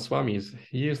at Kamaswami's.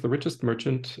 He is the richest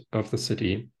merchant of the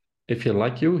city. If he'll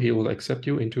like you, he will accept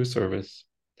you into his service.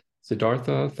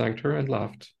 Siddhartha thanked her and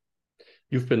laughed.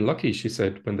 You've been lucky, she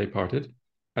said when they parted.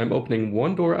 I'm opening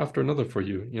one door after another for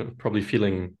you, probably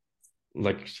feeling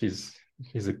like she's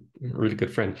a really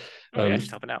good friend. Oh yeah, she's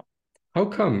helping out. How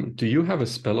come? Do you have a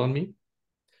spell on me?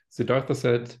 Siddhartha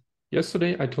said,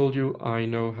 yesterday I told you I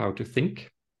know how to think,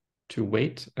 to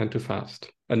wait, and to fast,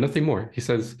 and nothing more. He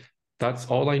says, that's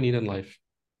all I need in life,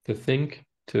 to think,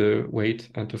 to wait,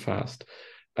 and to fast.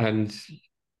 And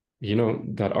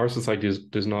that our society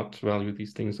does not value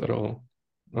these things at all.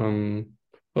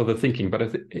 Well, the thinking, but I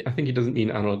think he doesn't mean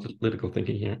analytical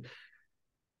thinking here.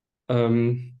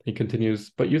 He continues,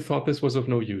 but you thought this was of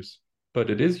no use. But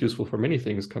it is useful for many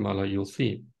things, Kamala, you'll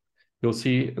see. You'll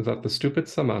see that the stupid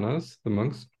samanas, the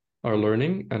monks, are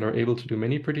learning and are able to do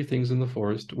many pretty things in the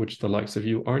forest, which the likes of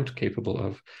you aren't capable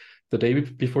of. The day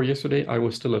before yesterday, I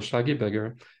was still a shaggy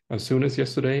beggar. As soon as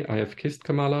yesterday, I have kissed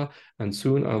Kamala, and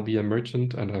soon I'll be a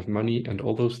merchant and have money and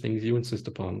all those things you insist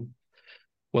upon.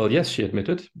 Well, yes, she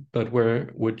admitted, but where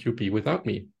would you be without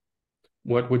me?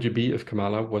 What would you be if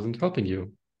Kamala wasn't helping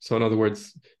you? So, in other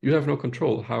words, you have no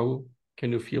control. How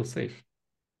can you feel safe?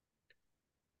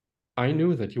 I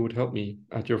knew that you would help me.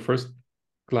 At your first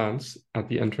glance at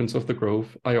the entrance of the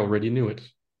grove, I already knew it.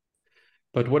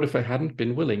 But what if I hadn't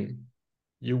been willing?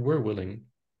 You were willing.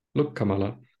 Look,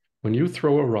 Kamala, when you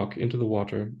throw a rock into the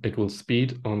water, it will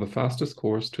speed on the fastest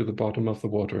course to the bottom of the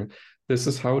water. This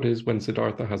is how it is when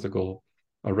Siddhartha has a goal,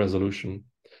 a resolution.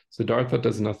 Siddhartha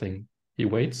does nothing. He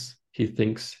waits, he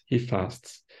thinks, he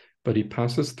fasts, but he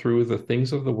passes through the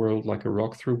things of the world like a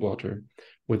rock through water,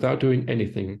 without doing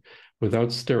anything,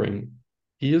 without stirring.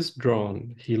 He is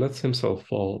drawn, he lets himself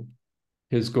fall.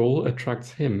 His goal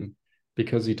attracts him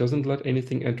because he doesn't let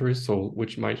anything enter his soul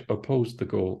which might oppose the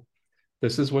goal.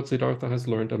 This is what Siddhartha has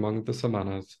learned among the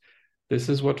samanas. This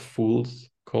is what fools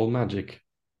call magic.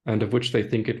 and of which they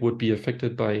think it would be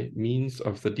affected by means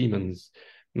of the demons.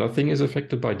 Nothing is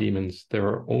affected by demons.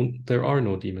 There are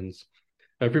no demons.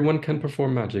 Everyone can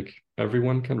perform magic.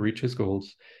 Everyone can reach his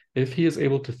goals. If he is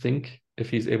able to think, if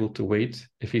he's able to wait,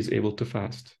 if he's able to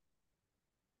fast.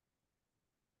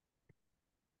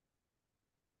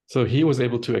 So he was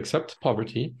able to accept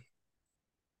poverty.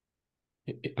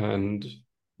 And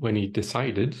when he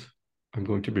decided, I'm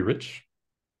going to be rich,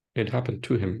 it happened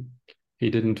to him. He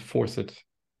didn't force it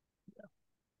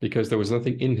because there was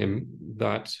nothing in him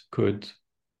that could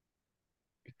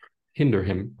hinder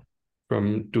him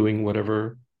from doing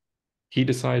whatever he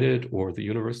decided or the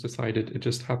universe decided. It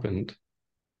just happened.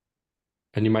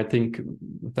 And you might think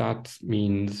that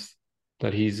means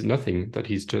that he's nothing, that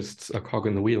he's just a cog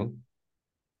in the wheel.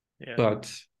 Yeah.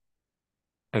 But,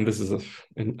 and this is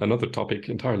another topic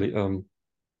entirely,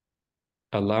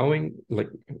 allowing, like,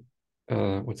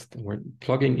 what's the word?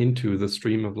 Plugging into the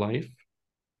stream of life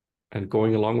and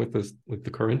going along with this, with the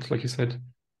current, like you said,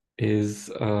 is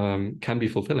can be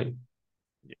fulfilling.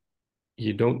 Yeah.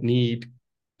 You don't need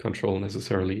control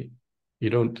necessarily. You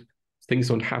don't, things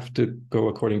don't have to go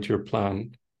according to your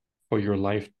plan for your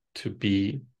life to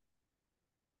be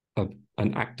a,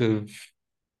 an active,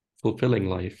 fulfilling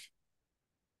life.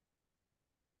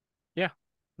 Yeah.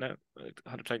 No,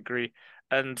 100% agree.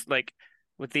 And like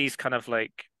with these kind of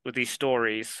like with these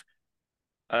stories,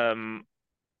 um,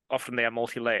 often they are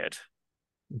multi-layered.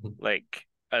 Mhm. Like,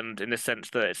 and in the sense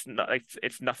that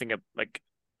it's nothing like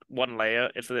one layer.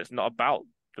 It's that it's not about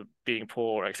the being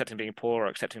poor, or accepting being poor, or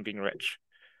accepting being rich.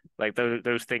 Like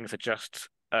those things are just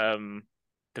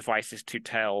devices to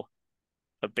tell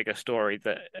a bigger story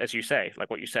that, as you say, like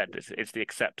what you said, it's the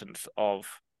acceptance of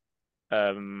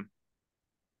um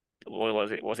what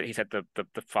was it? Was it he said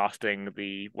the fasting,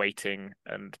 the waiting,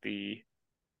 and the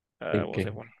what was it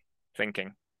Thinking. one?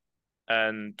 Thinking.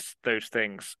 And those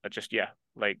things are just yeah,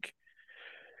 like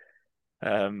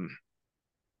um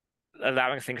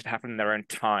allowing things to happen in their own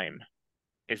time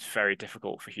is very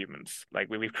difficult for humans. Like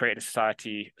we've created a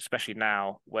society, especially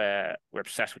now, where we're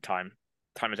obsessed with time.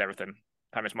 Time is everything.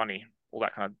 Time is money. All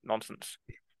that kind of nonsense.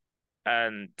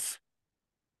 And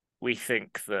we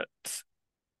think that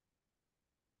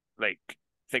like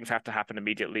things have to happen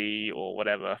immediately or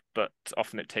whatever, but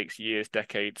often it takes years,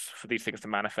 decades for these things to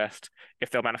manifest, if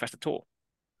they'll manifest at all.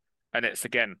 And it's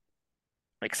again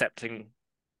accepting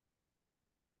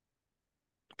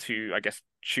to, I guess,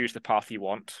 choose the path you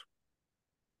want,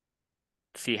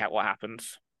 see how what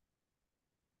happens,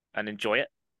 and enjoy it.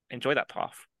 Enjoy that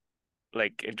path.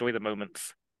 Like enjoy the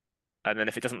moments. And then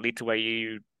if it doesn't lead to where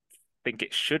you think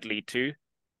it should lead to,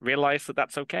 realize that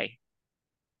that's okay.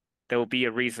 There will be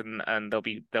a reason, and there'll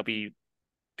be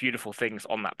beautiful things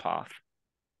on that path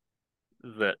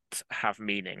that have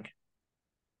meaning.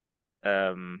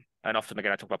 And often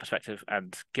again, I talk about perspective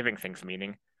and giving things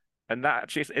meaning, and that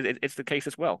actually it's the case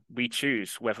as well. We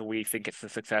choose whether we think it's a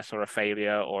success or a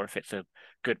failure, or if it's a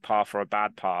good path or a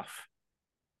bad path.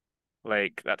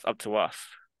 Like that's up to us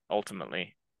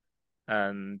ultimately,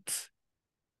 and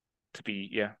to be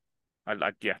yeah,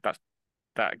 yeah,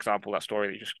 that example, that story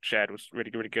that you just shared was really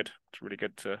really good. It's really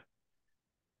good to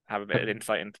have a I, bit of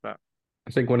insight into that.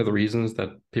 I think one of the reasons that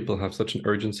people have such an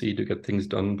urgency to get things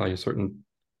done by a certain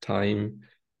time,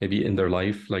 maybe in their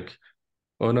life, like,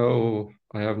 oh no,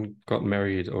 I haven't gotten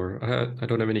married, or I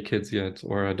don't have any kids yet,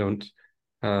 or I don't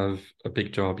have a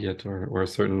big job yet, or a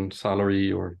certain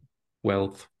salary or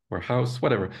wealth or house,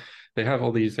 whatever. They have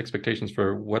all these expectations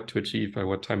for what to achieve by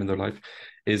what time in their life.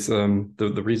 Is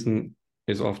the reason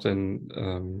is often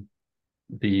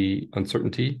the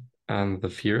uncertainty and the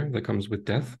fear that comes with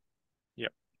death,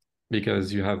 Yep.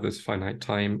 because you have this finite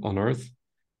time on Earth,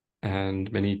 and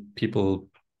many people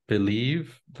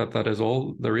believe that that is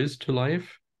all there is to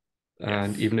life.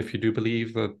 And Yes. even if you do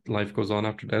believe that life goes on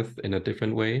after death in a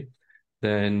different way,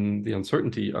 then the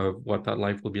uncertainty of what that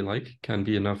life will be like can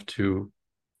be enough to,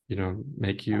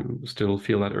 make you still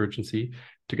feel that urgency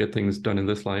to get things done in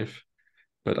this life.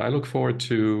 But I look forward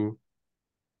to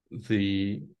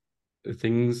the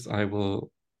things I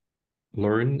will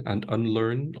learn and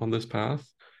unlearn on this path.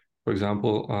 For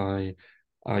example,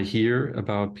 I hear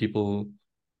about people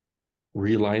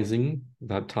realizing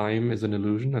that time is an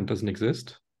illusion and doesn't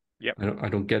exist. Yep. I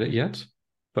don't get it yet, Yep.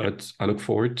 but I look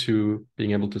forward to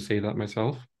being able to say that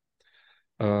myself.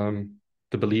 Um,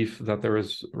 the belief that there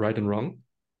is right and wrong,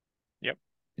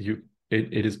 Yep.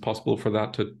 it is possible for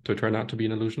that to turn out to be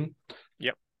an illusion.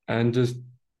 Yep. And just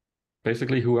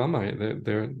basically, who am I?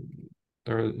 There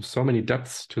are so many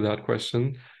depths to that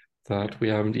question Yeah. that we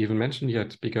haven't even mentioned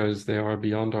yet because they are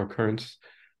beyond our current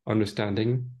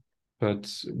understanding. but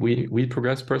we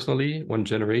progress personally. One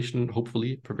generation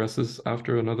hopefully progresses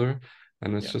after another,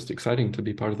 and it's Yeah, just exciting to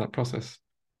be part of that process.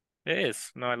 it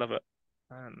is. No, I love it,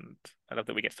 and I love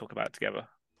that we get to talk about it together.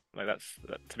 Like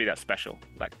to me, that's special.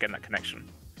 Like getting that connection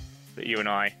that you and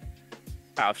I,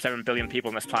 out of 7 billion people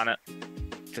on this planet,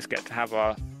 just get to have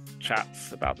our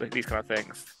chats about these kind of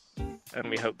things, and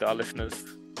we hope that our listeners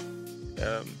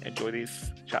enjoy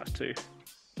these chats too.